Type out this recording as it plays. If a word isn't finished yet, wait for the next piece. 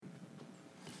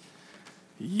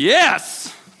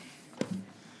Yes.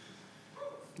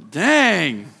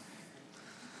 Dang.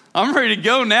 I'm ready to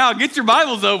go now. Get your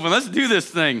Bibles open. Let's do this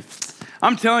thing.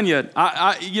 I'm telling you,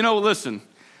 listen,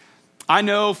 I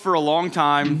know for a long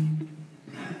time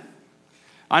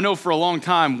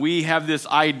we have this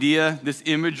idea, this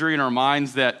imagery in our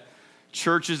minds that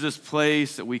church is this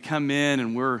place that we come in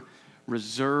and we're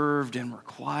reserved and we're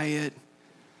quiet.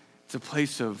 It's a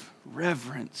place of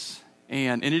reverence.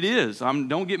 And it is.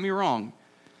 Don't get me wrong.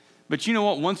 But you know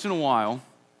what? Once in a while,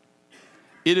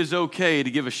 it is okay to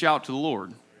give a shout to the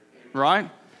Lord, right?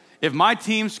 If my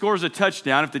team scores a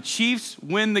touchdown, if the Chiefs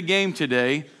win the game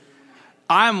today,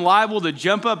 I'm liable to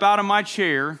jump up out of my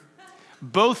chair,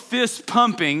 both fists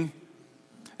pumping,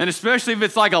 and especially if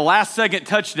it's like a last-second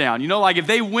touchdown. You know, like if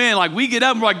they win, like we get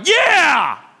up and we're like,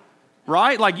 yeah!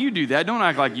 Right? Like you do that. Don't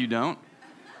act like you don't.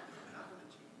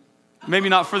 Maybe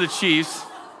not for the Chiefs,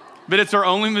 but it's our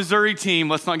only Missouri team.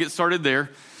 Let's not get started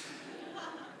there.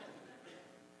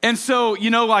 And so,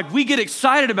 we get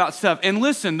excited about stuff. And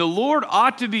listen, the Lord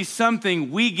ought to be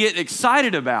something we get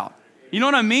excited about. You know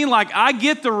what I mean? Like, I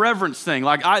get the reverence thing.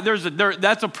 Like,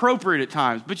 that's appropriate at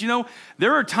times. But,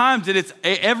 there are times that it's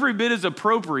every bit as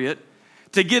appropriate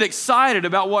to get excited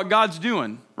about what God's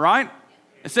doing, right?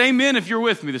 Say amen if you're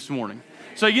with me this morning.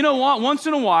 So you know what? Once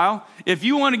in a while, if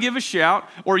you want to give a shout,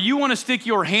 or you want to stick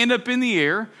your hand up in the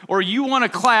air, or you want to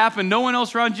clap and no one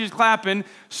else around you is clapping,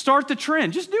 start the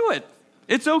trend. Just do it.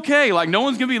 It's okay. Like, no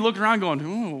one's going to be looking around going,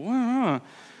 oh.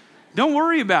 Don't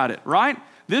worry about it, right?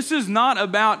 This is not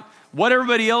about what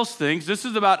everybody else thinks. This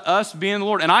is about us being the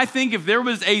Lord. And I think if there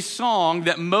was a song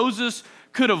that Moses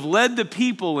could have led the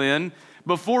people in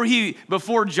before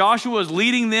Joshua was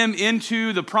leading them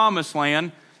into the promised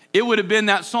land, it would have been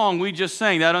that song we just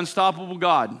sang, that Unstoppable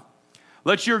God.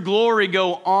 Let your glory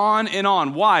go on and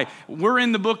on. Why? We're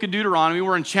in the book of Deuteronomy.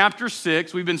 We're in chapter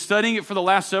 6. We've been studying it for the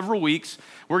last several weeks.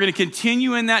 We're going to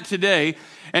continue in that today.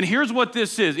 And here's what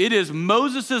this is. It is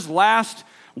Moses' last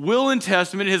will and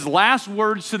testament, his last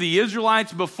words to the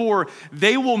Israelites before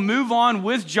they will move on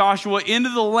with Joshua into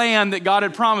the land that God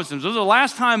had promised them. So this is the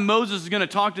last time Moses is going to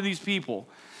talk to these people.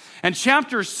 And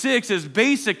chapter 6 is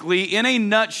basically, in a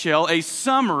nutshell, a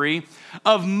summary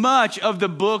of much of the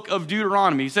book of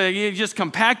Deuteronomy. So he's just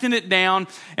compacting it down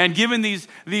and giving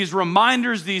these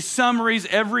reminders, these summaries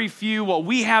what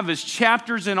we have as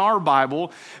chapters in our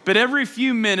Bible. But every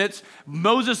few minutes,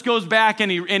 Moses goes back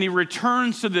and he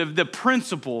returns to the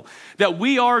principle that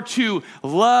we are to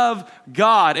love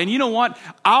God. And you know what?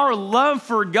 Our love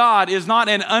for God is not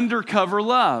an undercover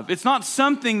love. It's not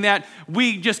something that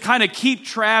we just kind of keep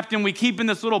trapped and we keep in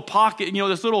this little pocket,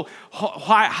 this little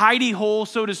hidey hole,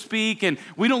 so to speak, and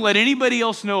we don't let anybody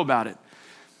else know about it.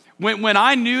 When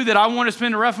I knew that I wanted to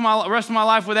spend the rest of my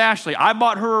life with Ashley, I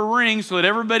bought her a ring so that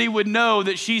everybody would know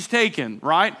that she's taken,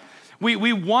 right?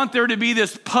 We want there to be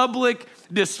this public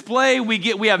display. We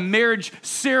have marriage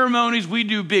ceremonies. We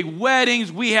do big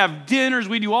weddings. We have dinners.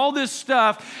 We do all this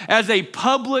stuff as a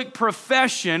public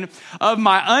profession of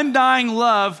my undying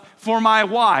love for my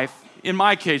wife. In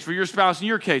my case, for your spouse in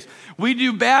your case. We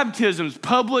do baptisms,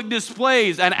 public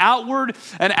displays, an outward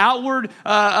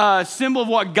symbol of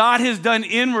what God has done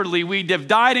inwardly. We have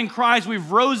died in Christ.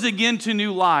 We've rose again to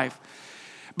new life.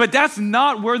 But that's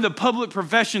not where the public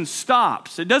profession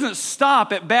stops. It doesn't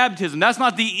stop at baptism. That's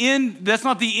not the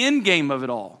end game of it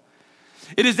all.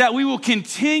 It is that we will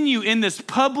continue in this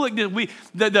public, the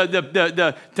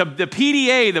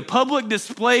PDA, the public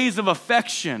displays of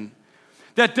affection,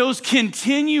 that those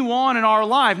continue on in our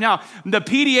life. Now, the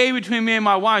PDA between me and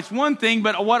my wife is one thing,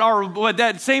 but what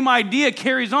that same idea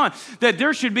carries on, that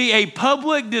there should be a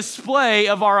public display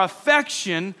of our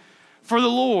affection for the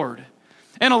Lord.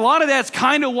 And a lot of that's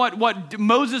kind of what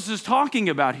Moses is talking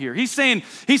about here. He's saying,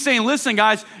 listen,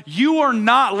 guys, you are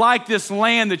not like this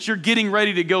land that you're getting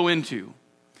ready to go into.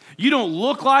 You don't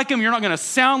look like them. You're not going to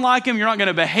sound like them. You're not going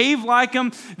to behave like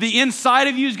them. The inside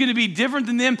of you is going to be different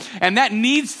than them. And that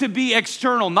needs to be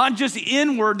external, not just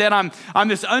inward, that I'm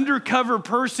this undercover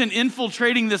person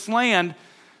infiltrating this land.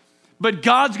 But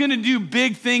God's going to do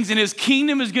big things, and his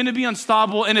kingdom is going to be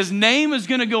unstoppable, and his name is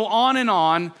going to go on and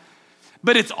on.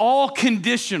 But it's all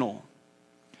conditional.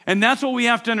 And that's what we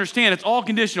have to understand. It's all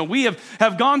conditional. We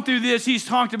have gone through this. He's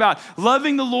talked about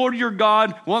loving the Lord your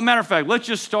God. Well, matter of fact, let's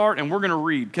just start and we're going to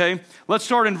read, okay? Let's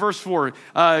start in verse 4.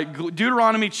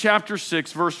 Deuteronomy chapter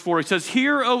 6, verse 4. It says,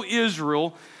 "Hear, O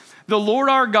Israel, the Lord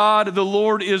our God, the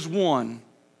Lord is one.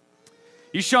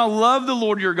 You shall love the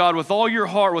Lord your God with all your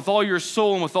heart, with all your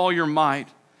soul, and with all your might.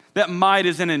 That might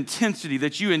is an intensity,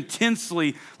 that you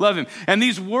intensely love him. And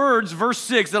these words, verse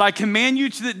 6, that I command you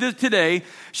today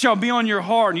shall be on your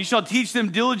heart, and you shall teach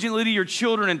them diligently to your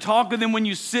children, and talk of them when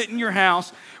you sit in your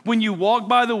house, when you walk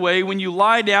by the way, when you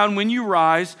lie down, when you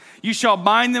rise. You shall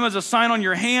bind them as a sign on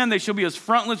your hand. They shall be as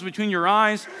frontlets between your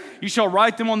eyes. You shall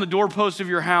write them on the doorposts of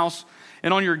your house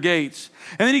and on your gates.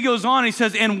 And then he goes on, he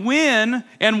says, and when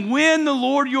the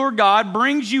Lord your God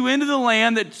brings you into the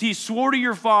land that he swore to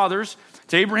your fathers,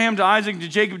 to Abraham, to Isaac, to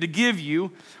Jacob, to give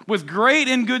you, with great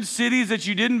and good cities that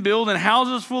you didn't build, and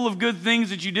houses full of good things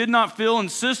that you did not fill, and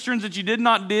cisterns that you did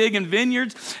not dig, and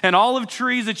vineyards and olive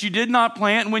trees that you did not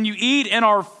plant. And when you eat and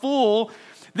are full,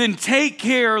 then take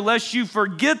care lest you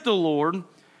forget the Lord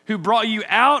who brought you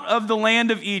out of the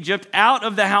land of Egypt, out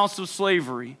of the house of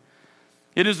slavery.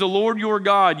 It is the Lord your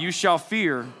God you shall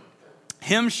fear.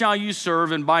 Him shall you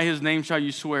serve, and by his name shall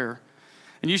you swear.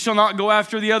 And you shall not go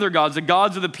after the other gods, the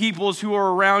gods of the peoples who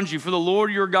are around you. For the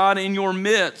Lord your God in your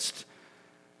midst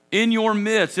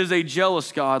is a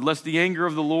jealous God, lest the anger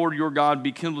of the Lord your God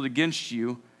be kindled against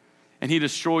you, and he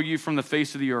destroy you from the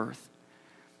face of the earth.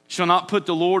 You shall not put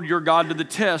the Lord your God to the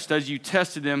test, as you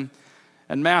tested him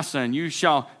at Massah. And you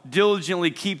shall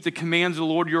diligently keep the commands of the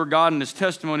Lord your God and his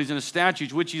testimonies and his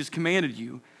statutes, which he has commanded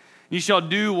you. And you shall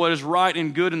do what is right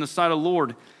and good in the sight of the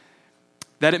Lord,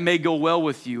 that it may go well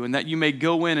with you, and that you may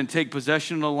go in and take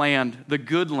possession of the land, the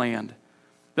good land,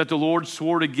 that the Lord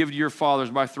swore to give to your fathers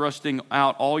by thrusting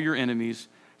out all your enemies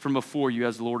from before you,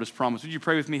 as the Lord has promised. Would you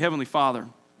pray with me? Heavenly Father,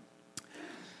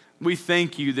 we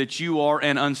thank you that you are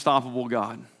an unstoppable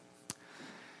God.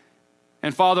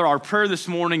 And Father, our prayer this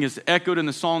morning is echoed in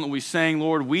the song that we sang.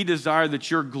 Lord, we desire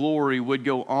that your glory would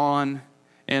go on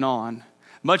and on.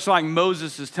 Much like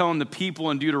Moses is telling the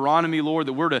people in Deuteronomy, Lord,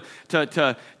 that we're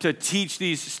to teach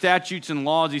these statutes and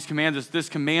laws, these commands, this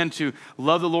command to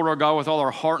love the Lord our God with all our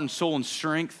heart and soul and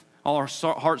strength, all our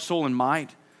heart, soul, and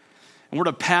might. And we're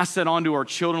to pass that on to our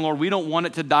children, Lord. We don't want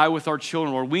it to die with our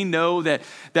children, Lord. We know that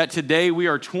today we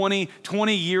are 20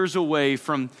 years away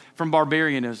from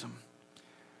barbarianism,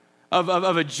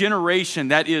 of a generation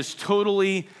that is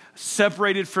totally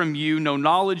separated from you, no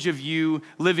knowledge of you,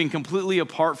 living completely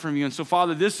apart from you. And so,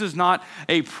 Father, this is not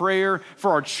a prayer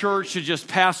for our church to just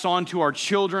pass on to our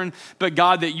children, but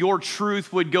God, that your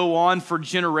truth would go on for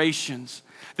generations,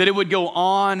 that it would go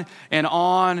on and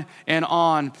on and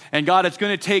on. And God, it's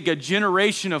going to take a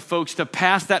generation of folks to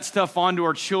pass that stuff on to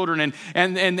our children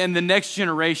and the next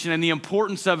generation, and the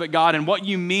importance of it, God, and what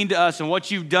you mean to us and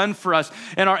what you've done for us,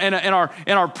 and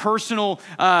our personal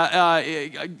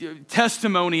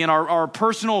testimony, and our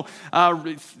personal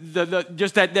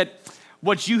just that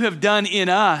what you have done in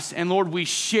us. And Lord, we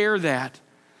share that.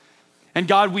 And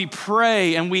God, we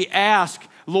pray and we ask,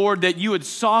 Lord, that you would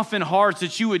soften hearts,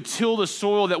 that you would till the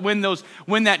soil, that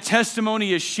when that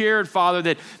testimony is shared, Father,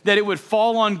 that it would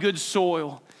fall on good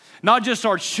soil. Not just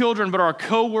our children, but our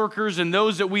coworkers and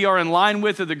those that we are in line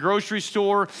with at the grocery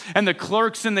store and the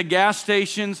clerks in the gas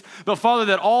stations. But Father,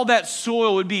 that all that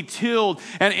soil would be tilled,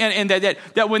 and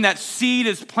that when that seed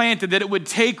is planted, that it would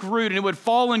take root and it would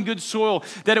fall in good soil,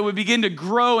 that it would begin to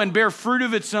grow and bear fruit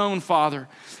of its own, Father.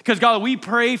 Because God, we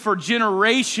pray for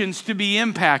generations to be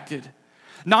impacted.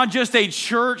 Not just a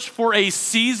church for a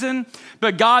season,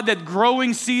 but God, that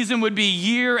growing season would be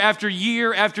year after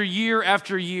year after year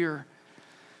after year.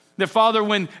 That Father,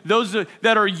 when those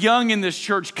that are young in this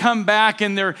church come back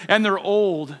and they're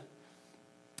old,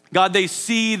 God, they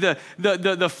see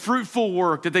the fruitful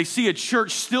work, that they see a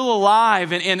church still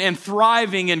alive and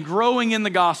thriving and growing in the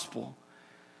gospel.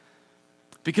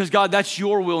 Because God, that's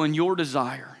your will and your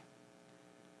desire.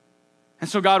 And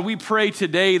so, God, we pray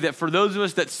today that for those of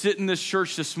us that sit in this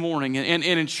church this morning and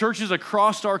in churches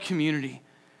across our community,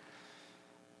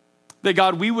 that,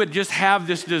 God, we would just have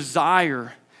this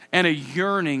desire and a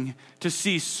yearning to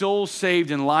see souls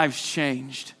saved and lives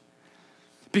changed.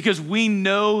 Because we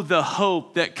know the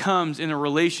hope that comes in a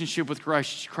relationship with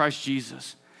Christ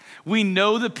Jesus. We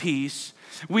know the peace.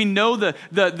 We know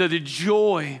the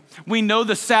joy. We know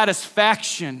the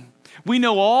satisfaction. We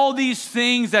know all these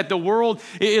things that the world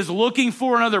is looking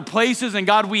for in other places, and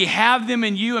God, we have them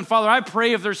in you. And Father, I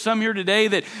pray if there's some here today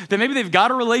that maybe they've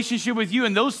got a relationship with you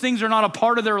and those things are not a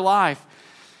part of their life,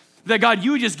 that God,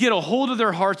 you would just get a hold of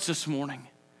their hearts this morning.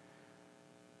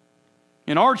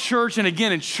 In our church, and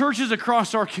again, in churches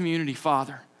across our community,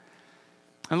 Father.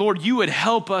 And Lord, you would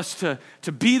help us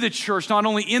to be the church, not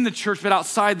only in the church, but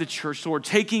outside the church, Lord,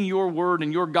 taking your word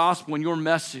and your gospel and your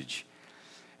message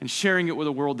and sharing it with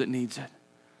a world that needs it.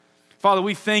 Father,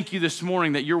 we thank you this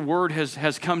morning that your word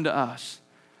has come to us.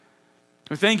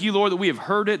 We thank you, Lord, that we have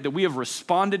heard it, that we have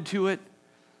responded to it.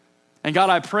 And God,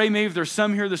 I pray maybe if there's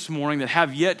some here this morning that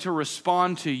have yet to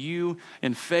respond to you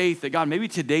in faith, that God, maybe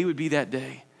today would be that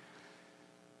day.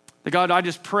 That God, I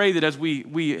just pray that as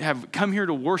we have come here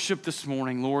to worship this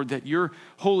morning, Lord, that your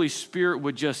Holy Spirit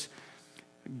would just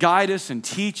guide us and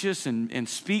teach us and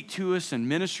speak to us and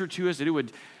minister to us, that it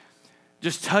would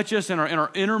just touch us in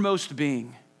our innermost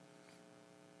being.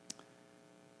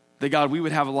 That God, we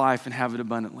would have a life and have it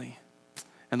abundantly.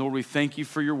 And Lord, we thank you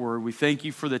for your word. We thank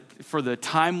you for the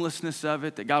timelessness of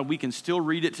it, that God, we can still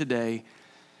read it today.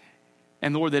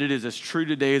 And Lord, that it is as true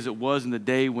today as it was in the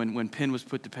day when pen was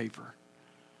put to paper.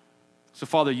 So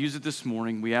Father, use it this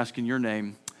morning. We ask in your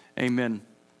name, amen.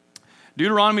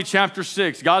 Deuteronomy chapter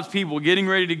 6, God's people getting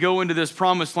ready to go into this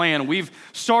promised land. We've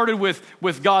started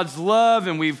with God's love,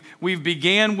 and we've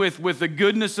began with the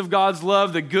goodness of God's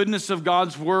love, the goodness of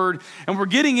God's word. And we're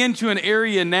getting into an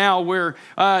area now where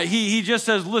he just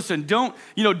says, listen, don't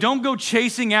go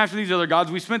chasing after these other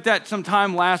gods. We spent that some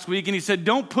time last week, and he said,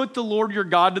 don't put the Lord your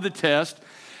God to the test.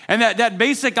 And that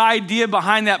basic idea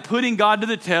behind that putting God to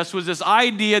the test was this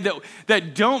idea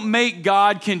that don't make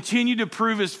God continue to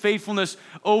prove his faithfulness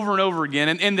over and over again.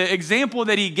 And the example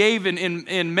that he gave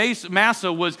in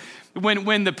Massa was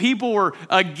when the people were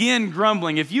again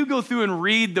grumbling. If you go through and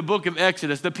read the book of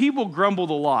Exodus, the people grumbled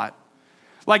a lot.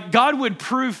 Like God would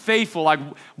prove faithful, like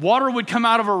water would come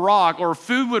out of a rock, or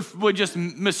food would just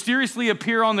mysteriously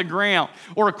appear on the ground,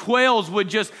 or quails would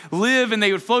just live and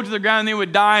they would float to the ground and they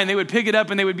would die and they would pick it up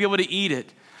and they would be able to eat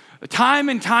it. Time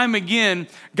and time again,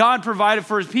 God provided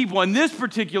for his people. In this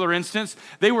particular instance,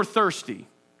 they were thirsty,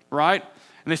 right?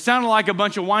 And they sounded like a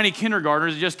bunch of whiny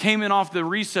kindergartners that just came in off the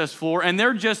recess floor, and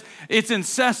it's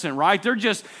incessant, right?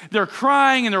 They're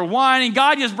crying and they're whining.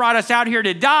 God just brought us out here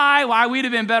to die. Why, we'd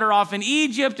have been better off in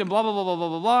Egypt, and blah, blah, blah, blah, blah,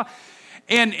 blah, blah.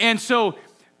 And so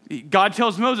God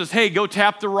tells Moses, hey, go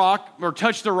tap the rock or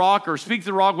touch the rock or speak to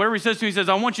the rock, whatever he says to him. He says,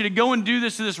 I want you to go and do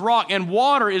this to this rock, and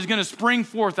water is going to spring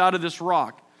forth out of this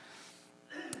rock.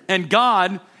 And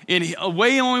God, in a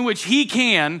way only which he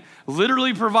can,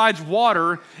 literally provides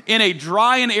water in a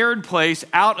dry and arid place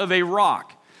out of a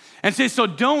rock. And so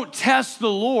don't test the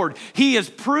Lord. He has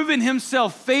proven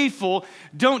himself faithful.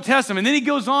 Don't test him. And then he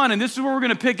goes on, and this is where we're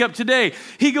going to pick up today.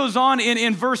 He goes on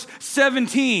in verse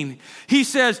 17. He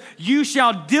says, you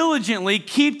shall diligently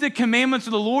keep the commandments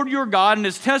of the Lord your God and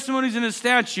his testimonies and his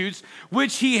statutes,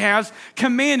 which he has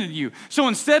commanded you. So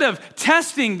instead of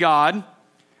testing God,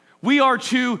 we are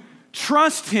to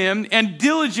trust him and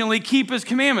diligently keep his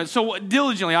commandments. So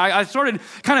diligently, I started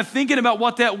kind of thinking about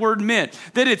what that word meant,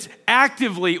 that it's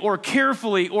actively or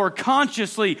carefully or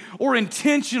consciously or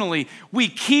intentionally we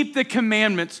keep the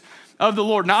commandments of the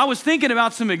Lord. Now, I was thinking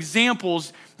about some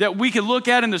examples that we could look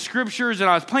at in the scriptures, and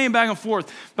I was playing back and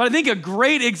forth, but I think a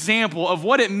great example of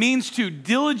what it means to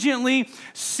diligently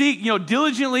seek,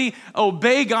 diligently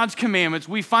obey God's commandments,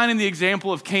 we find in the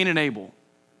example of Cain and Abel.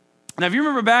 Now, if you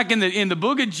remember back in the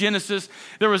book of Genesis,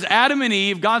 there was Adam and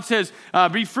Eve. God says,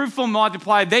 be fruitful and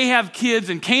multiply. They have kids,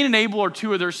 and Cain and Abel are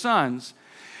two of their sons.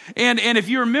 And if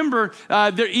you remember,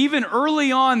 even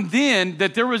early on then,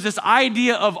 that there was this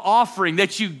idea of offering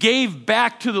that you gave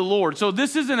back to the Lord. So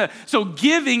so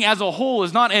giving as a whole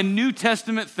is not a New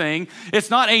Testament thing. It's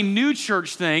not a new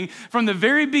church thing. From the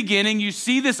very beginning, you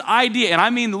see this idea, and I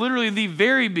mean literally the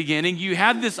very beginning, you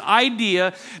have this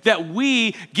idea that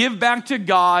we give back to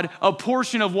God a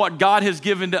portion of what God has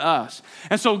given to us.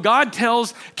 And so God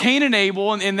tells Cain and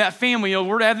Abel and that family,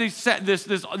 we're to have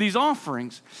these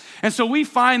offerings. And so we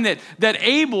find that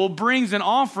Abel brings an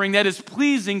offering that is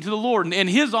pleasing to the Lord. And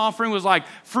his offering was like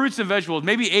fruits and vegetables.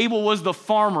 Maybe Abel was the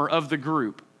farmer of the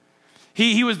group.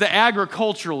 He was the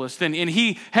agriculturalist, and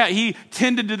he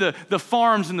tended to the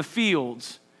farms and the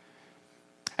fields.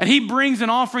 And he brings an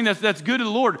offering that's good to the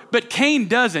Lord. But Cain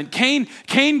doesn't. Cain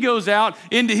goes out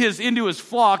into his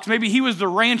flocks. Maybe he was the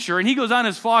rancher, and he goes out in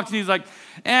his flocks, and he's like,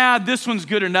 this one's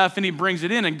good enough, and he brings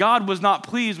it in. And God was not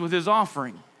pleased with his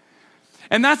offering.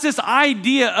 And that's this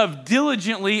idea of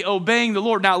diligently obeying the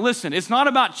Lord. Now listen, it's not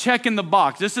about checking the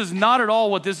box. This is not at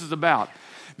all what this is about.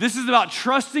 This is about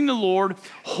trusting the Lord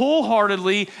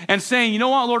wholeheartedly and saying, you know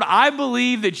what, Lord, I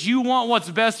believe that you want what's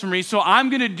best for me, so I'm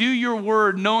going to do your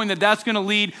word knowing that that's going to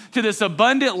lead to this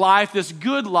abundant life, this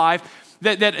good life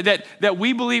that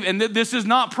we believe. And this is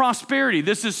not prosperity.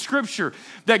 This is scripture,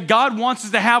 that God wants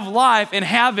us to have life and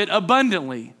have it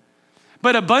abundantly.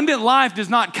 But abundant life does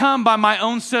not come by my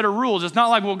own set of rules. It's not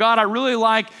like, well, God, I really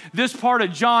like this part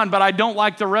of John, but I don't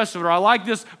like the rest of it. Or I like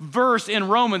this verse in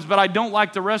Romans, but I don't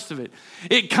like the rest of it.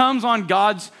 It comes on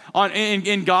God's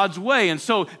in God's way. And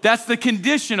so that's the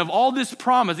condition of all this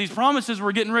promise. These promises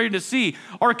we're getting ready to see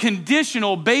are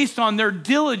conditional based on their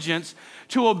diligence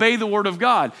to obey the word of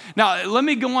God. Now, let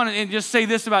me go on and just say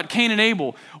this about Cain and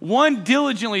Abel. One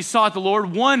diligently sought the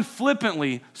Lord, one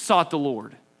flippantly sought the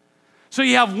Lord. So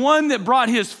you have one that brought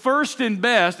his first and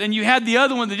best, and you had the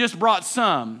other one that just brought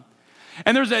some.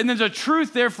 And there's a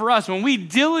truth there for us. When we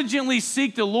diligently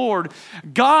seek the Lord,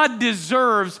 God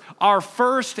deserves our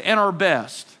first and our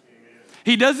best.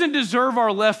 He doesn't deserve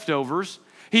our leftovers.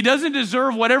 He doesn't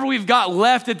deserve whatever we've got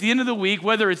left at the end of the week,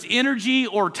 whether it's energy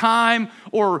or time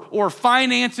or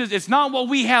finances. It's not what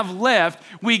we have left.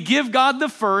 We give God the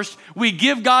first, we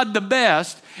give God the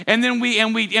best, and then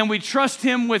we trust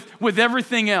him with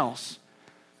everything else.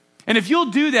 And if you'll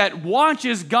do that, watch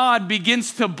as God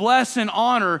begins to bless and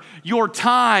honor your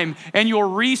time and your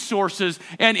resources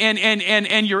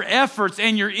and your efforts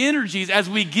and your energies as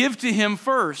we give to him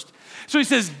first. So he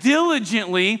says,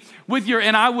 diligently with your,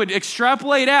 and I would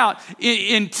extrapolate out,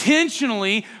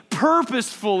 intentionally,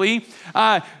 purposefully,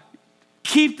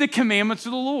 keep the commandments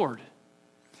of the Lord.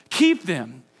 Keep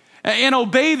them and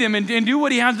obey them and do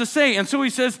what he has to say. And so he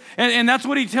says, and that's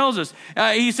what he tells us.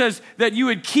 He says that you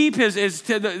would keep his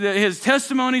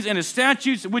testimonies and his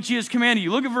statutes, which he has commanded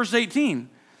you. Look at verse 18.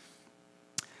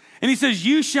 And he says,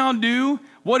 you shall do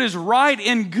what is right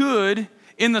and good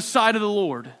in the sight of the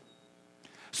Lord.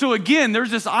 So again,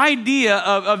 there's this idea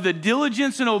of the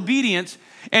diligence and obedience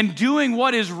and doing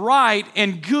what is right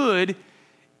and good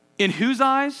in whose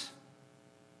eyes?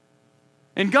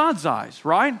 In God's eyes,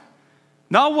 right?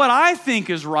 Not what I think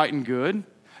is right and good,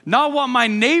 not what my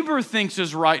neighbor thinks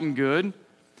is right and good,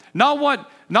 not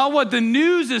what the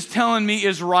news is telling me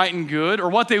is right and good, or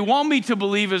what they want me to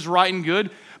believe is right and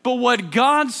good, but what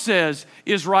God says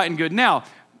is right and good. Now,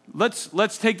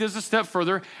 let's take this a step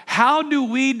further. How do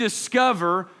we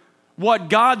discover what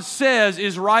God says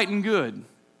is right and good?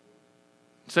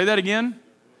 Say that again.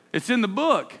 It's in the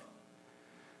book.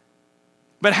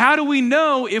 But how do we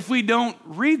know if we don't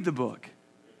read the book?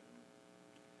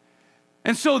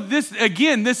 And so this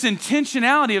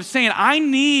intentionality of saying, I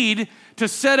need to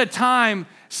set time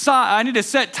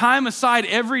aside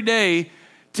every day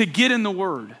to get in the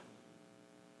Word.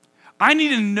 I need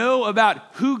to know about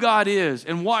who God is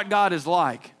and what God is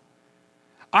like.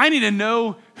 I need to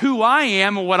know who I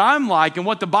am and what I'm like and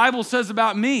what the Bible says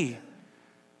about me.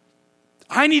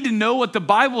 I need to know what the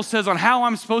Bible says on how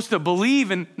I'm supposed to believe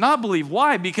and not believe.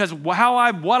 Why? Because what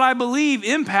I believe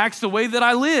impacts the way that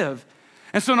I live.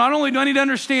 And so not only do I need to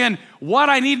understand what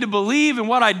I need to believe and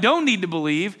what I don't need to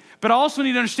believe, but I also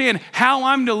need to understand how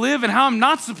I'm to live and how I'm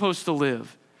not supposed to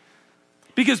live.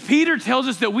 Because Peter tells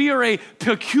us that we are a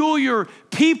peculiar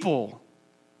people,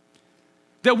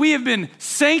 that we have been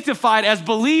sanctified as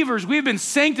believers. We've been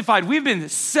sanctified. We've been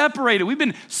separated. We've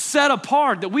been set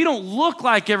apart, that we don't look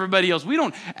like everybody else. We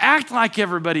don't act like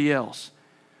everybody else.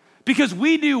 Because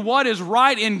we do what is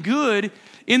right and good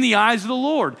in the eyes of the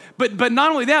Lord. But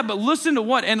not only that, but listen to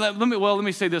what, and let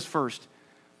me say this first.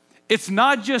 It's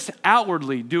not just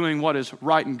outwardly doing what is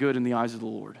right and good in the eyes of the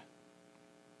Lord.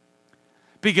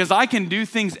 Because I can do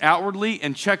things outwardly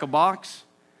and check a box,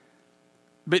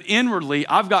 but inwardly,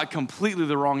 I've got completely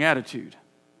the wrong attitude.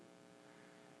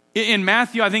 In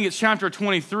Matthew, I think it's chapter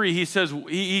 23, he says,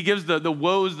 he gives the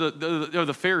woes of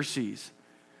the Pharisees.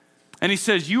 And he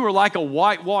says, you are like a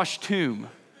whitewashed tomb.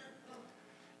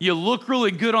 You look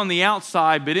really good on the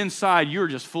outside, but inside you're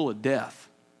just full of death.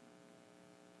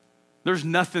 There's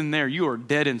nothing there. You are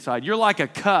dead inside. You're like a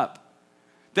cup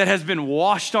that has been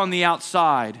washed on the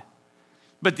outside,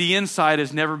 but the inside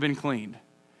has never been cleaned.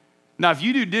 Now, if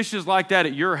you do dishes like that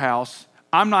at your house,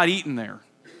 I'm not eating there.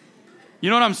 You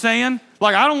know what I'm saying?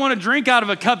 Like, I don't want to drink out of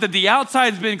a cup that the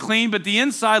outside's been clean, but the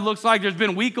inside looks like there's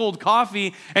been week-old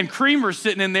coffee and creamer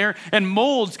sitting in there and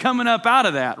molds coming up out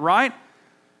of that, right?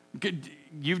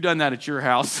 You've done that at your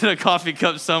house, a coffee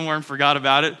cup somewhere and forgot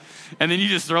about it, and then you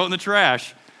just throw it in the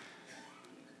trash.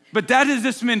 But that is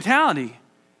this mentality.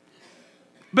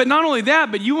 But not only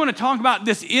that, but you want to talk about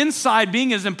this inside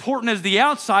being as important as the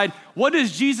outside. What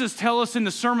does Jesus tell us in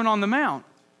the Sermon on the Mount?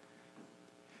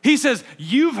 He says,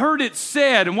 you've heard it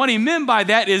said, and what he meant by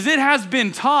that is it has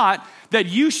been taught that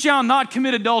you shall not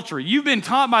commit adultery. You've been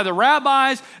taught by the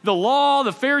rabbis, the law,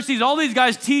 the Pharisees, all these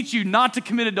guys teach you not to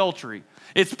commit adultery.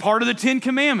 It's part of the 10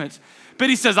 Commandments. But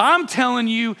he says, I'm telling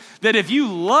you that if you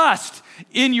lust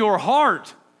in your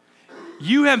heart,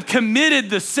 you have committed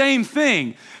the same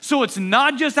thing. So it's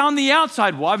not just on the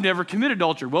outside. Well, I've never committed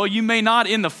adultery. Well, you may not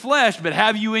in the flesh, but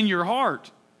have you in your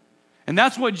heart? And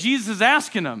that's what Jesus is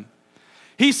asking them.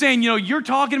 He's saying, you're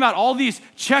talking about all these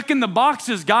checking the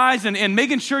boxes, guys, and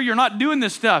making sure you're not doing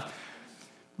this stuff.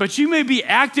 But you may be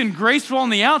acting graceful on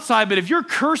the outside, but if you're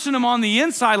cursing them on the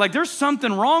inside, like there's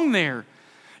something wrong there.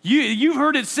 You've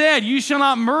heard it said, you shall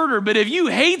not murder, but if you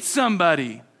hate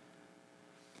somebody,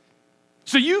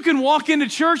 so you can walk into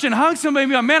church and hug somebody and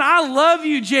be like, man, I love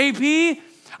you, JP.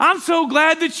 I'm so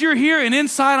glad that you're here. And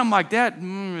inside, I'm like, that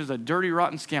is a dirty,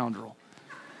 rotten scoundrel.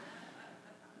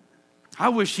 I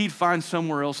wish he'd find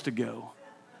somewhere else to go.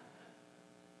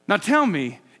 Now tell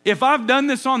me, if I've done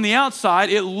this on the outside,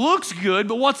 it looks good,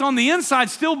 but what's on the inside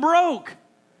still broke.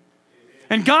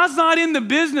 And God's not in the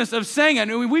business of saying it.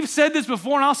 We've said this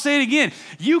before, and I'll say it again.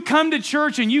 You come to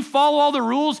church and you follow all the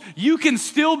rules, you can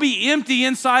still be empty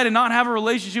inside and not have a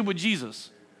relationship with Jesus.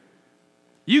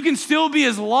 You can still be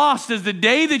as lost as the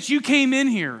day that you came in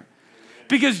here.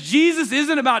 Because Jesus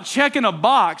isn't about checking a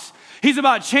box. He's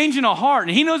about changing a heart.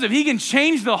 And he knows if he can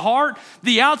change the heart,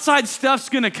 the outside stuff's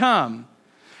going to come.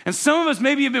 And some of us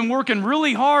maybe have been working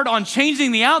really hard on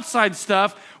changing the outside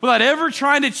stuff without ever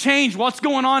trying to change what's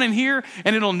going on in here,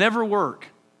 and it'll never work.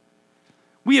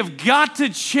 We have got to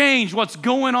change what's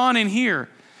going on in here.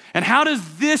 And how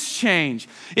does this change?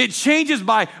 It changes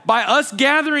by us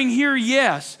gathering here,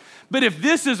 yes. But if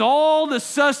this is all the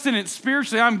sustenance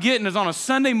spiritually I'm getting is on a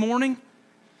Sunday morning,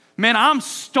 man, I'm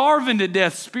starving to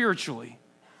death spiritually.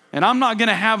 And I'm not going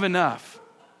to have enough.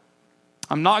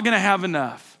 I'm not going to have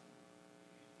enough.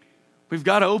 We've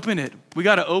got to open it. We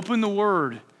got to open the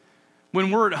Word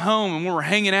when we're at home and when we're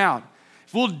hanging out.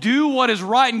 If we'll do what is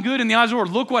right and good in the eyes of the Lord,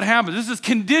 look what happens. This is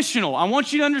conditional. I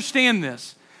want you to understand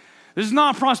this. This is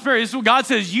not prosperity. This is what God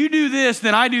says. You do this,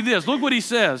 then I do this. Look what he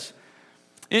says.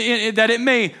 That it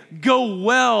may go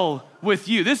well with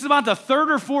you. This is about the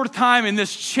third or fourth time in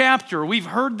this chapter we've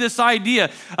heard this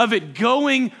idea of it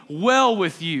going well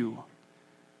with you.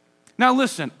 Now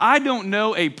listen, I don't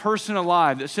know a person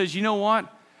alive that says, you know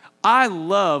what? I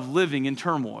love living in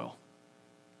turmoil.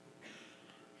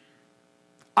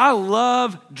 I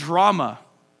love drama.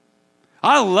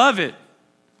 I love it.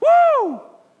 Woo!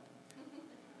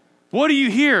 What do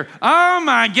you hear? Oh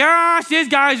my gosh, these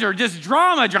guys are just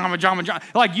drama.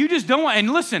 Like you just don't want,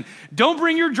 and listen, don't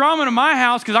bring your drama to my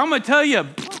house because I'm going to tell you,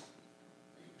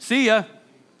 see ya.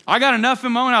 I got enough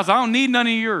in my own house. I don't need none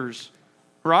of yours,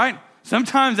 right?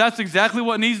 Sometimes that's exactly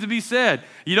what needs to be said.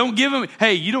 You don't give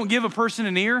a person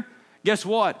an ear, guess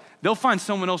what? They'll find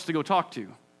someone else to go talk to.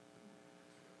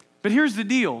 But here's the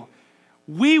deal.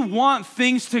 We want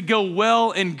things to go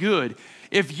well and good.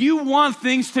 If you want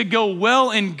things to go well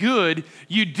and good,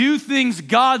 you do things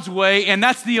God's way, and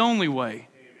that's the only way.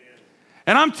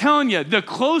 And I'm telling you, the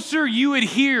closer you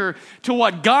adhere to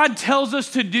what God tells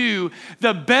us to do,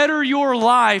 the better your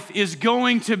life is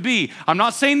going to be. I'm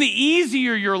not saying the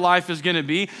easier your life is going to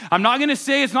be. I'm not going to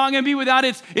say it's not going to be without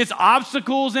its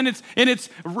obstacles and its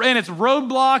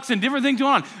roadblocks and different things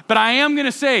going on. But I am going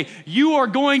to say you are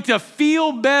going to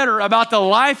feel better about the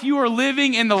life you are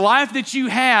living and the life that you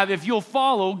have if you'll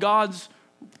follow God's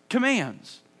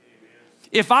commands.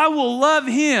 If I will love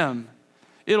Him,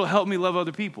 it'll help me love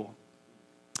other people.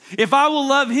 If I will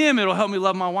love Him, it'll help me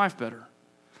love my wife better.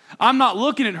 I'm not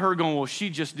looking at her going, well, she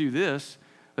just do this.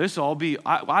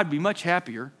 I'd be much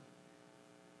happier.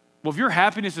 Well, if your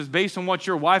happiness is based on what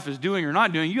your wife is doing or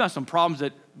not doing, you have some problems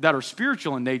that are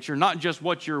spiritual in nature, not just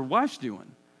what your wife's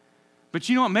doing. But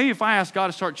you know what? Maybe if I ask God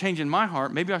to start changing my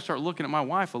heart, maybe I start looking at my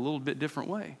wife a little bit different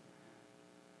way.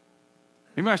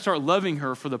 Maybe I start loving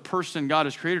her for the person God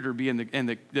has created her to be and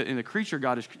the creature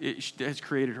God has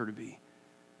created her to be.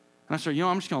 And I start,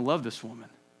 I'm just going to love this woman.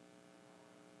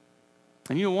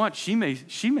 And you know what? She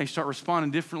may start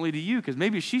responding differently to you because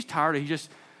maybe she's tired of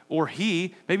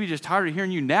maybe just tired of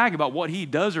hearing you nag about what he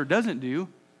does or doesn't do.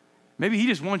 Maybe he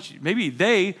just wants you, maybe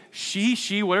they,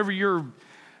 she, whatever you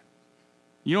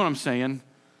know what I'm saying.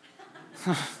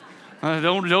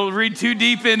 Don't read too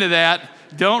deep into that.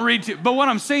 But what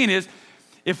I'm saying is,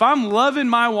 if I'm loving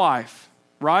my wife,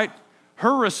 right?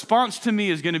 Her response to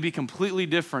me is going to be completely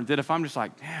different than if I'm just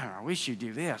like, damn, I wish you'd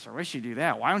do this, or I wish you'd do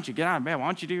that. Why don't you get out of bed? Why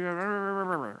don't you do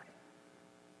that?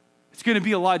 It's going to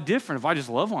be a lot different if I just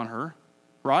love on her,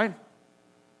 right?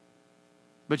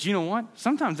 But you know what?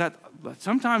 Sometimes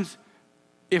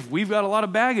if we've got a lot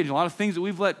of baggage, a lot of things that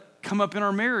we've let come up in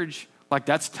our marriage, like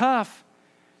that's tough.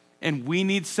 And we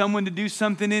need someone to do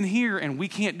something in here, and we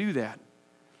can't do that.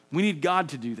 We need God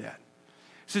to do that.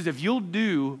 It says, if you'll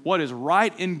do what is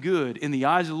right and good in the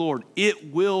eyes of the Lord,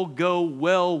 it will go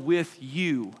well with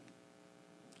you.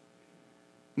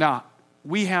 Now,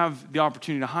 we have the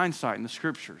opportunity to hindsight in the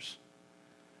scriptures.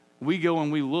 We go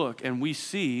and we look and we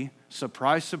see,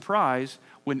 surprise, surprise,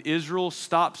 when Israel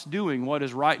stops doing what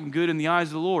is right and good in the eyes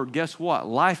of the Lord, guess what?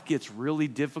 Life gets really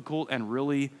difficult and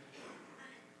really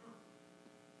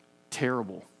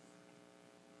terrible.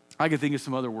 I could think of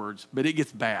some other words, but it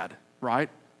gets bad, right?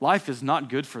 Life is not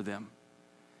good for them.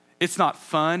 It's not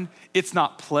fun. It's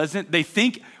not pleasant. They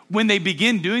think when they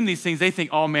begin doing these things, they think,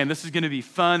 oh man, this is going to be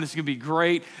fun. This is going to be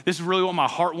great. This is really what my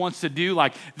heart wants to do.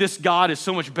 Like this God is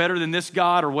so much better than this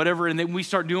God or whatever. And then we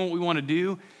start doing what we want to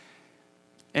do.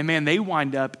 And man, they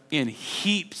wind up in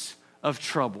heaps of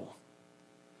trouble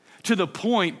to the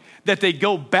point that they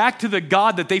go back to the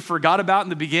God that they forgot about in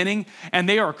the beginning, and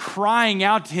they are crying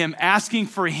out to him, asking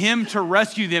for him to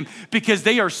rescue them because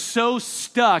they are so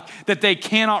stuck that they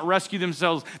cannot rescue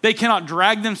themselves. They cannot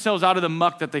drag themselves out of the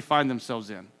muck that they find themselves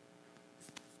in.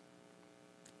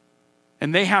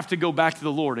 And they have to go back to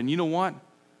the Lord. And you know what?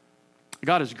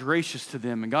 God is gracious to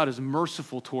them, and God is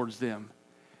merciful towards them.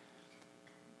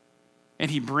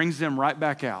 And he brings them right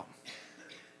back out.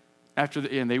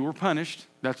 And they were punished.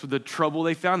 That's what the trouble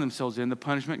they found themselves in, the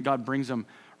punishment. God brings them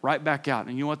right back out.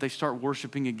 And you know what? They start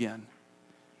worshiping again.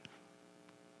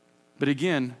 But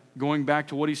again, going back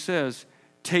to what he says,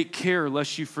 take care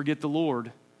lest you forget the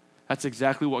Lord. That's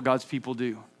exactly what God's people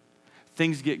do.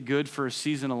 Things get good for a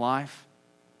season of life,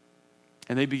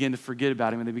 and they begin to forget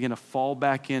about him, and they begin to fall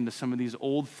back into some of these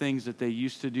old things that they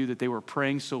used to do that they were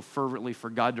praying so fervently for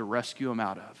God to rescue them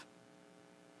out of.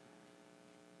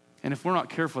 And if we're not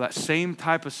careful, that same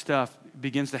type of stuff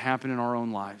begins to happen in our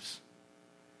own lives.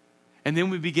 And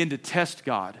then we begin to test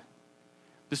God.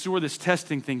 This is where this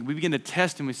testing thing, we begin to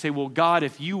test him. We say, well, God,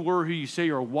 if you were who you say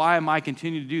you are, why am I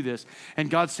continuing to do this?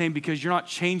 And God's saying, because you're not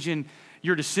changing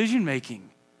your decision making.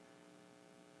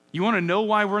 You want to know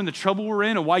why we're in the trouble we're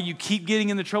in and why you keep getting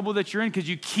in the trouble that you're in? Because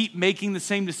you keep making the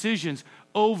same decisions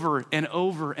over and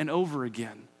over and over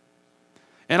again.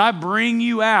 And I bring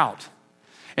you out.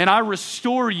 And I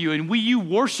restore you, and you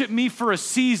worship me for a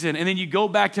season, and then you go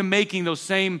back to making those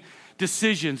same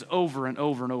decisions over and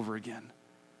over and over again.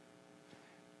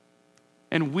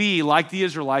 And we, like the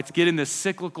Israelites, get in this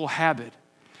cyclical habit,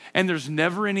 and there's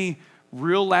never any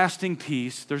real lasting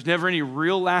peace. There's never any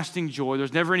real lasting joy.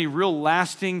 There's never any real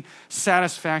lasting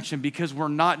satisfaction because we're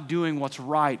not doing what's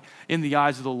right in the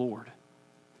eyes of the Lord.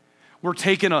 We're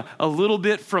taking a little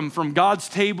bit from God's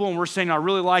table, and we're saying, I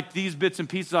really like these bits and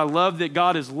pieces. I love that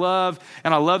God is love,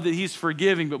 and I love that he's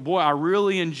forgiving. But boy, I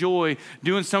really enjoy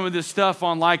doing some of this stuff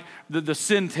on like the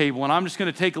sin table. And I'm just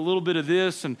going to take a little bit of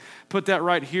this and put that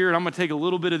right here. And I'm going to take a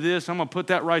little bit of this. I'm going to put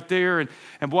that right there.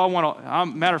 And boy, I want to,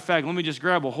 matter of fact, let me just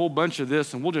grab a whole bunch of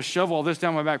this, and we'll just shove all this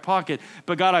down my back pocket.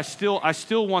 But God, I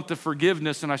still want the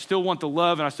forgiveness, and I still want the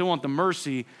love, and I still want the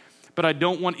mercy, but I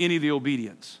don't want any of the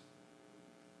obedience.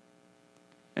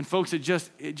 And folks, it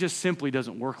just simply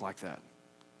doesn't work like that.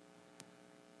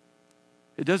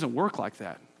 It doesn't work like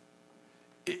that.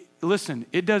 Listen,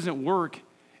 it doesn't work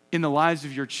in the lives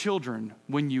of your children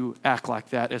when you act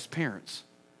like that as parents.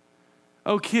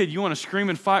 Oh, kid, you want to scream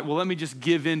and fight? Well, let me just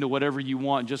give in to whatever you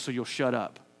want just so you'll shut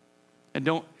up.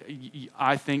 And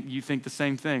I think you think the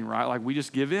same thing, right? Like we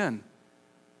just give in.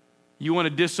 You want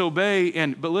to disobey,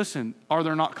 but listen, are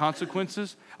there not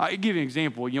consequences? I give you an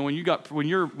example. You know,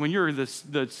 when you're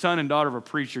the son and daughter of a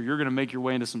preacher, you're going to make your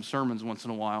way into some sermons once in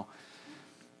a while.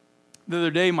 The other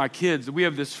day, my kids, we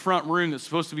have this front room that's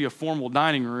supposed to be a formal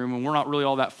dining room, and we're not really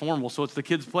all that formal, so it's the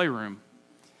kids' playroom.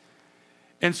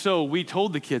 And so we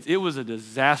told the kids it was a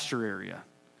disaster area.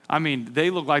 I mean,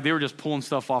 they looked like they were just pulling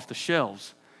stuff off the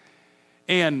shelves.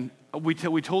 And we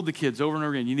told the kids over and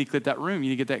over again, you need to get that room, you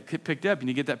need to get that picked up, you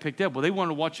need to get that picked up. Well, they wanted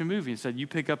to watch a movie and said, you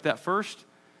pick up that first,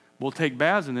 we'll take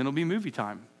baths, and then it'll be movie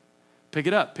time. Pick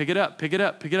it up, pick it up, pick it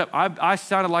up, pick it up. I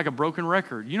sounded like a broken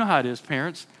record. You know how it is,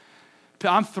 parents.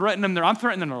 I'm threatening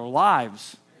their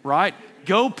lives, right?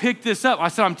 Go pick this up. I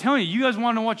said, I'm telling you, you guys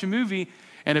want to watch a movie,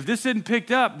 and if this isn't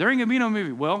picked up, there ain't going to be no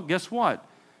movie. Well, guess what?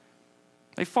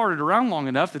 They farted around long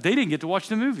enough that they didn't get to watch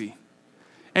the movie.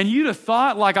 And you'd have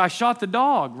thought like I shot the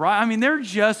dog, right? I mean, they're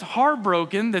just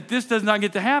heartbroken that this does not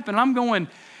get to happen. And I'm going,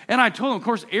 and I told them, of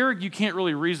course, Eric, you can't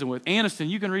really reason with. Aniston,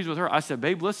 you can reason with her. I said,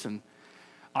 babe, listen,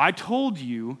 I told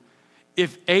you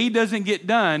if A doesn't get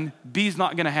done, B's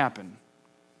not going to happen.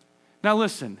 Now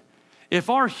listen, if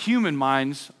our human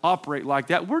minds operate like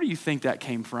that, where do you think that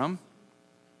came from?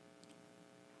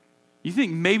 You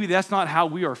think maybe that's not how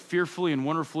we are fearfully and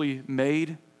wonderfully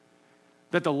made?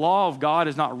 That the law of God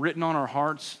is not written on our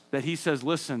hearts, that he says,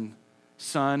 listen,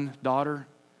 son, daughter,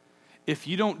 if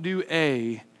you don't do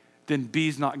A, then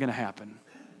B's not going to happen.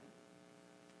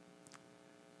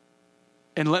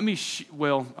 And let me,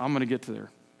 I'm going to get to there.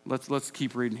 Let's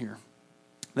keep reading here.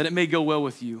 That it may go well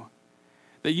with you,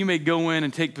 that you may go in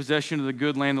and take possession of the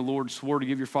good land the Lord swore to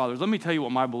give your fathers. Let me tell you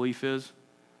what my belief is.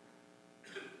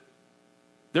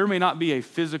 There may not be a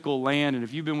physical land, and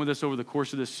if you've been with us over the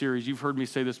course of this series, you've heard me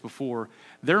say this before.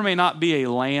 There may not be a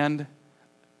land,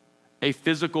 a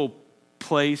physical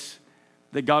place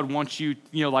that God wants you,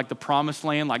 like the promised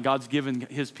land, like God's given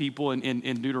his people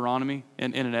in Deuteronomy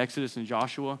and in Exodus and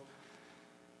Joshua.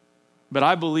 But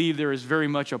I believe there is very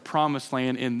much a promised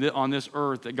land on this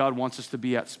earth that God wants us to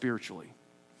be at spiritually.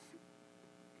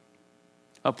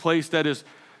 A place that is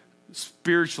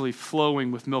spiritually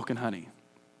flowing with milk and honey.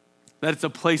 That it's a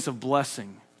place of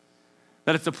blessing.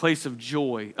 That it's a place of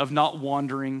joy, of not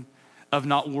wandering, of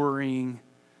not worrying,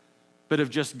 but of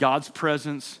just God's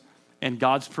presence and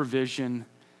God's provision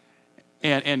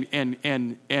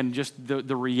and just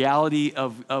the reality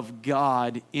of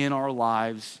God in our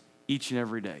lives each and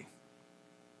every day.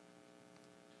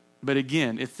 But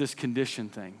again, it's this condition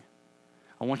thing.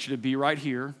 I want you to be right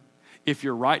here. If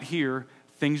you're right here,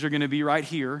 things are going to be right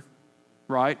here,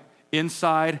 right?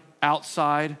 Inside,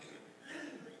 outside.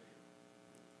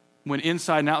 When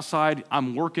inside and outside,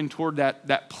 I'm working toward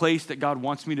that place that God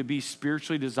wants me to be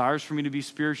spiritually, desires for me to be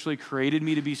spiritually, created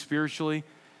me to be spiritually.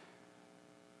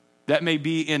 That may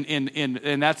be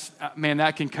and that's, man,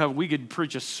 that can cover, we could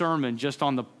preach a sermon just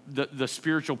on the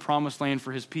spiritual promised land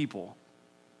for his people.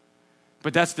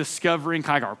 But that's discovering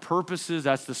kind of our purposes.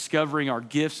 That's discovering our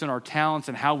gifts and our talents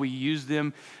and how we use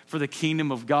them for the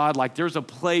kingdom of God. Like there's a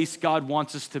place God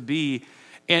wants us to be.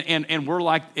 And we're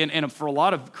like, and for a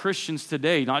lot of Christians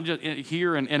today, not just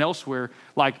here and elsewhere,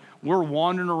 like we're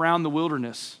wandering around the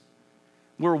wilderness.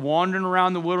 We're wandering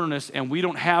around the wilderness and we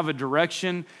don't have a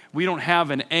direction. We don't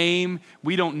have an aim.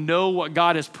 We don't know what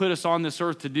God has put us on this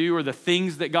earth to do or the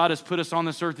things that God has put us on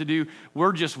this earth to do.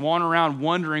 We're just wandering around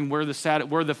wondering where the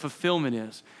fulfillment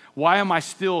is. Why am I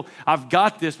still, I've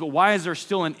got this, but why is there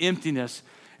still an emptiness?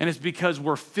 And it's because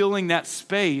we're filling that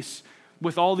space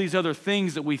with all these other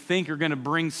things that we think are going to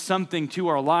bring something to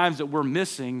our lives that we're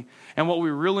missing. And what we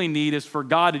really need is for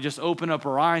God to just open up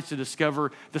our eyes to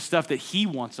discover the stuff that he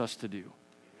wants us to do.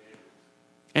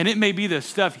 And it may be the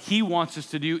stuff he wants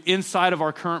us to do inside of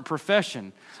our current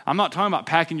profession. I'm not talking about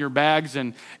packing your bags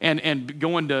and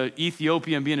going to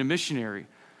Ethiopia and being a missionary.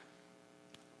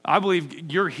 I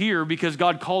believe you're here because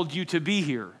God called you to be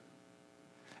here.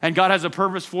 And God has a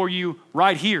purpose for you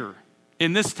right here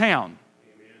in this town,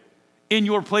 in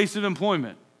your place of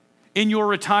employment, in your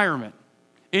retirement,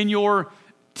 in your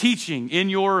teaching, in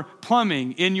your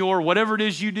plumbing, in your whatever it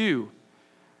is you do.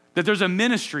 That there's a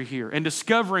ministry here and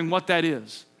discovering what that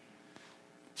is.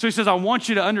 So he says, I want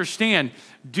you to understand,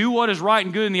 do what is right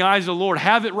and good in the eyes of the Lord.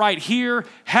 Have it right here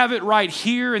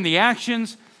in the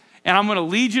actions. And I'm going to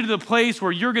lead you to the place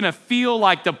where you're going to feel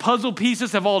like the puzzle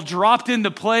pieces have all dropped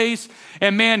into place.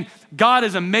 And man, God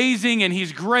is amazing and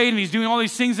he's great and he's doing all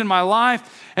these things in my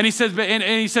life. And he says,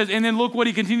 and then look what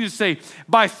he continues to say,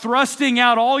 by thrusting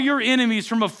out all your enemies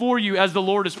from before you as the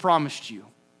Lord has promised you.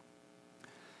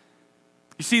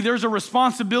 You see, there's a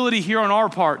responsibility here on our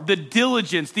part, the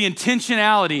diligence, the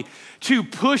intentionality to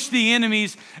push the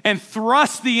enemies and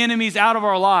thrust the enemies out of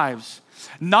our lives.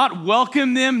 Not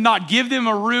welcome them, not give them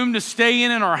a room to stay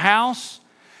in our house,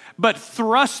 but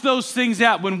thrust those things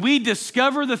out. When we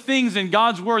discover the things in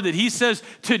God's word that he says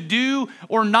to do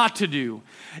or not to do.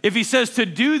 If he says to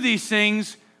do these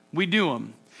things, we do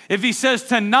them. If he says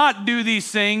to not do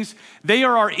these things, they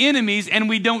are our enemies and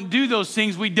we don't do those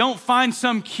things. We don't find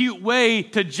some cute way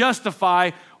to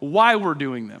justify why we're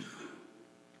doing them,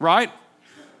 right?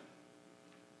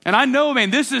 And I know,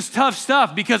 man, this is tough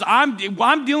stuff because I'm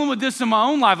dealing with this in my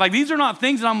own life. Like these are not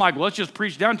things that I'm like, well, let's just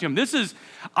preach down to him.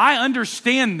 I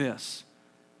understand this.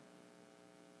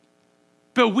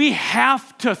 But we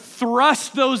have to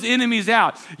thrust those enemies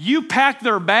out. You pack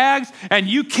their bags and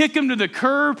you kick them to the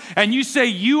curb and you say,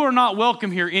 you are not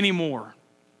welcome here anymore.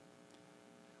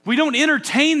 We don't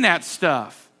entertain that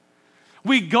stuff.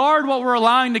 We guard what we're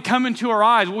allowing to come into our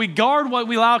eyes. We guard what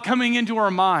we allow coming into our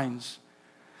minds.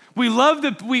 We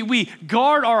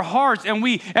guard our hearts and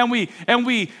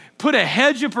we put a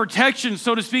hedge of protection,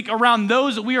 so to speak, around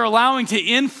those that we are allowing to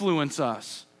influence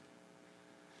us.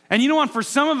 And you know what? For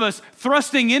some of us,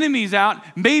 thrusting enemies out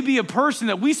may be a person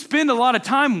that we spend a lot of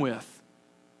time with.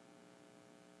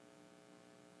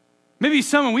 Maybe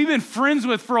someone we've been friends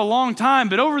with for a long time,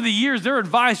 but over the years, their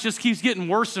advice just keeps getting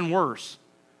worse and worse.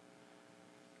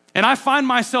 And I find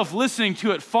myself listening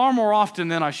to it far more often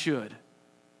than I should.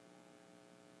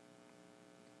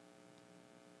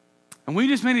 And we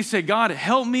just maybe say, God,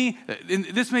 help me. And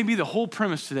this may be the whole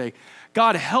premise today.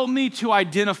 God, help me to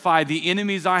identify the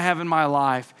enemies I have in my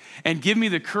life and give me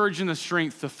the courage and the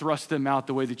strength to thrust them out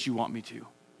the way that you want me to.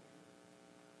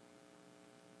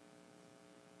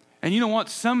 And you know what?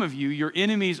 Some of you, your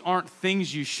enemies aren't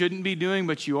things you shouldn't be doing,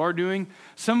 but you are doing.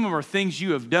 Some of them are things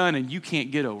you have done and you can't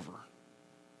get over.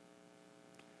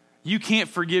 You can't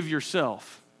forgive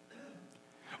yourself.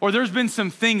 Or there's been some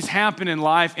things happen in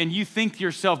life and you think to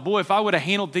yourself, boy, if I would have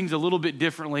handled things a little bit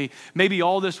differently, maybe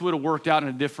all this would have worked out in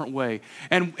a different way.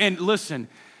 And listen,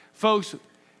 folks,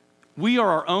 we are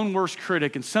our own worst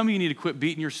critic, and some of you need to quit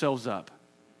beating yourselves up.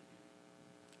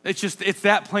 It's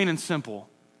that plain and simple.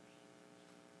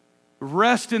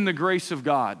 Rest in the grace of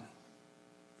God.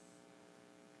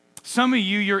 Some of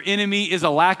you, your enemy is a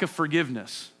lack of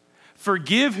forgiveness.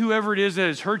 Forgive whoever it is that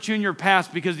has hurt you in your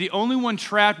past, because the only one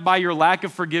trapped by your lack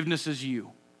of forgiveness is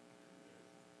you.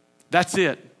 That's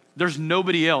it. There's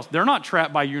nobody else. They're not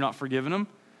trapped by you not forgiving them.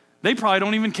 They probably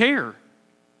don't even care.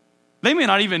 They may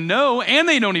not even know, and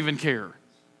they don't even care.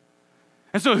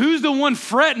 And so who's the one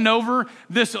fretting over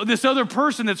this other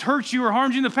person that's hurt you or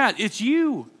harmed you in the past? It's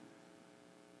you.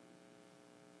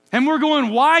 And we're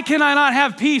going, why can I not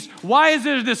have peace? Why is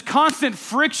there this constant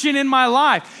friction in my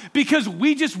life? Because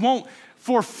we just won't.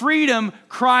 For freedom,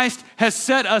 Christ has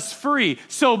set us free.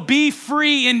 So be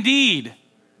free indeed.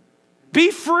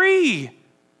 Be free.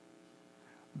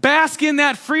 Bask in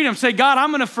that freedom. Say, God, I'm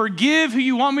going to forgive who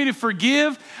you want me to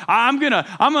forgive. I'm going to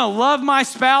love my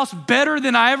spouse better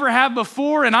than I ever have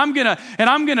before, and I'm going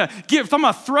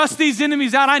to thrust these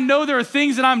enemies out. I know there are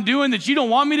things that I'm doing that you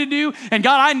don't want me to do, and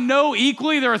God, I know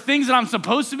equally there are things that I'm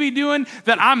supposed to be doing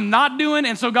that I'm not doing.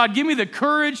 And so, God, give me the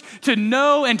courage to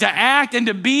know and to act and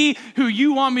to be who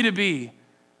you want me to be.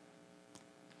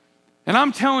 And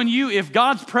I'm telling you, if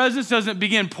God's presence doesn't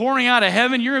begin pouring out of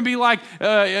heaven, you're going to be like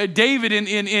David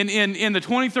in the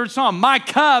 23rd Psalm. My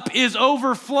cup is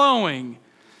overflowing.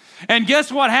 And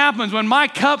guess what happens? When my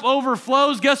cup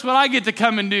overflows, guess what I get to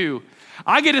come and do?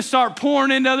 I get to start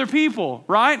pouring into other people,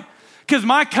 right? Because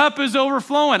my cup is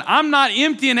overflowing. I'm not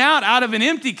emptying out of an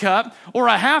empty cup or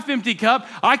a half empty cup.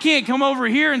 I can't come over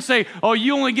here and say, oh,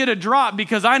 you only get a drop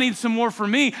because I need some more for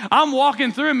me. I'm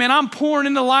walking through, man, I'm pouring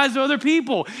into the lives of other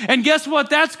people. And guess what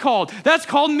that's called? That's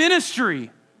called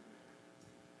ministry.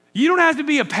 You don't have to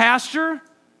be a pastor.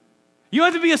 You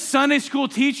don't have to be a Sunday school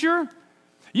teacher.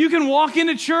 You can walk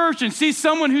into church and see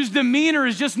someone whose demeanor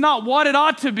is just not what it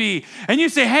ought to be. And you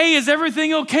say, hey, is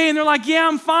everything okay? And they're like, yeah,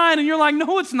 I'm fine. And you're like,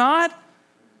 no, it's not.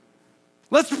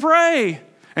 Let's pray.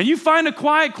 And you find a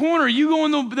quiet corner. You go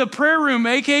in the prayer room,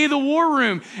 aka the war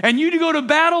room, and you go to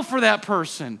battle for that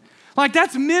person. Like,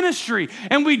 that's ministry.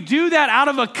 And we do that out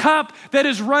of a cup that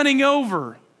is running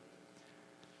over.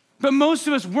 But most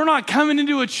of us, we're not coming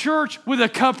into a church with a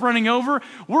cup running over.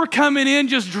 We're coming in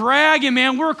just dragging,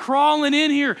 man. We're crawling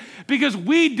in here because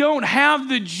we don't have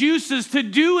the juices to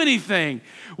do anything.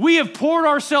 We have poured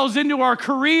ourselves into our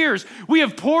careers. We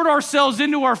have poured ourselves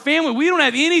into our family. We don't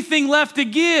have anything left to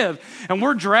give. And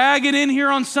we're dragging in here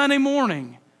on Sunday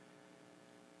morning.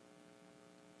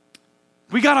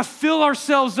 We got to fill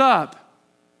ourselves up.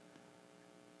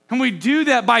 And we do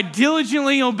that by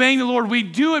diligently obeying the Lord. We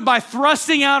do it by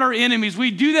thrusting out our enemies. We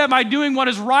do that by doing what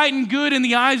is right and good in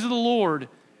the eyes of the Lord.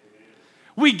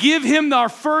 We give him our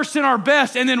first and our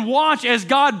best, and then watch as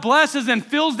God blesses and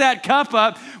fills that cup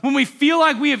up. When we feel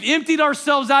like we have emptied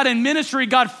ourselves out in ministry,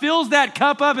 God fills that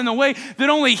cup up in the way that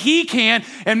only he can.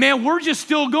 And man, we're just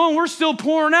still going. We're still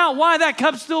pouring out. Why? That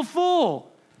cup's still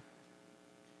full.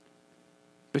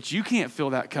 But you can't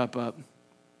fill that cup up.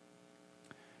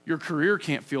 Your career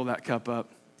can't fill that cup up.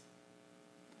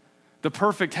 The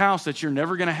perfect house that you're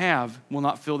never going to have will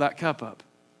not fill that cup up.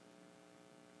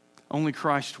 Only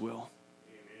Christ will.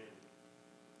 Amen.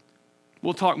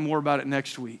 We'll talk more about it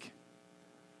next week.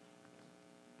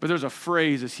 But there's a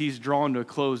phrase as he's drawn to a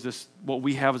close, this, what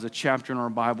we have as a chapter in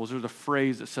our Bibles, there's a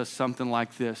phrase that says something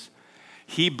like this.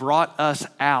 He brought us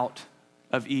out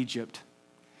of Egypt.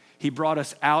 He brought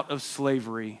us out of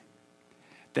slavery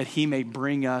that he may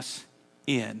bring us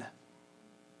in.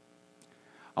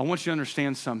 I want you to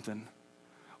understand something.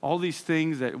 All these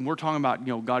things that we're talking about,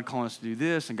 God calling us to do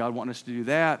this and God wanting us to do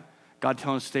that, God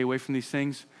telling us to stay away from these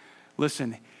things.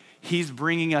 Listen, he's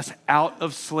bringing us out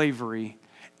of slavery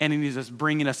and he's just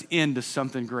bringing us into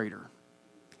something greater.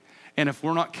 And if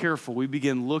we're not careful, we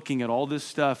begin looking at all this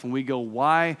stuff and we go,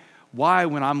 why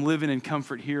when I'm living in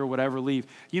comfort here would I ever leave?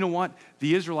 You know what?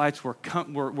 The Israelites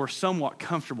were somewhat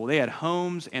comfortable. They had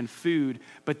homes and food,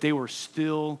 but they were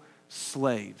still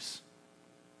slaves.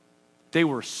 They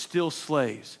were still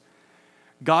slaves.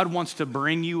 God wants to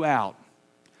bring you out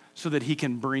so that he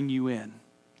can bring you in.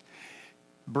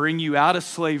 Bring you out of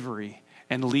slavery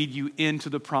and lead you into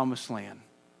the promised land.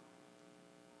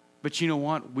 But you know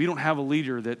what? We don't have a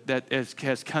leader that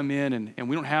has come in and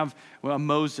we don't have a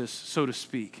Moses, so to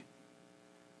speak.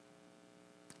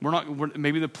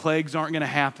 Maybe the plagues aren't going to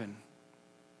happen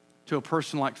to a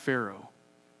person like Pharaoh.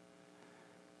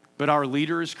 But our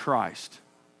leader is Christ.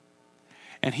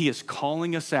 And he is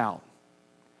calling us out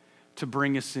to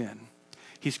bring us in.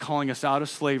 He's calling us out of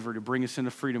slavery to bring us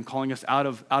into freedom, calling us out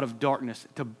of darkness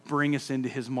to bring us into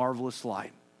his marvelous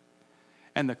light.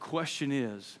 And the question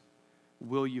is,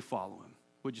 will you follow him?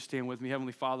 Would you stand with me?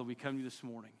 Heavenly Father, we come to you this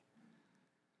morning.